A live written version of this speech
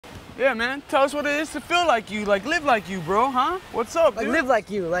Yeah, man. Tell us what it is to feel like you, like live like you, bro, huh? What's up, Like dude? live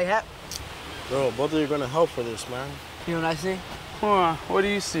like you, like Bro, both of you are gonna help for this, man. You know what I see? What do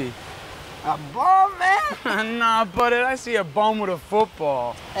you see? A ball, man. Nah, buddy, I see a bum with a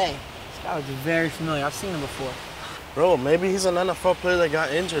football. Hey, this guy looks very familiar. I've seen him before. Bro, maybe he's an NFL player that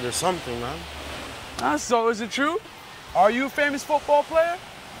got injured or something, man. So is it true? Are you a famous football player?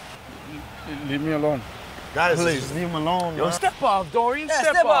 Leave me alone. Guys, Please. just leave him alone, Yo, man. step off, Dorian. Yeah,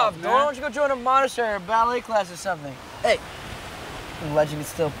 step off, Dorian. Why don't you go join a monastery or ballet class or something? Hey, the legend can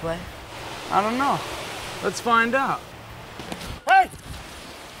still play? I don't know. Let's find out. Hey!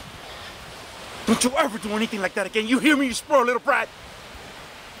 Don't you ever do anything like that again. You hear me, you spoiled little brat?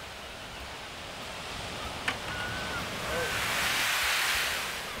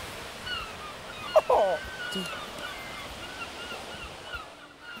 Oh.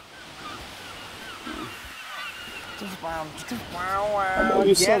 Wow, wow.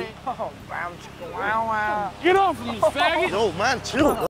 Get it? Oh, wow, wow, wow. Get off of me, faggot! Yo, man, chill.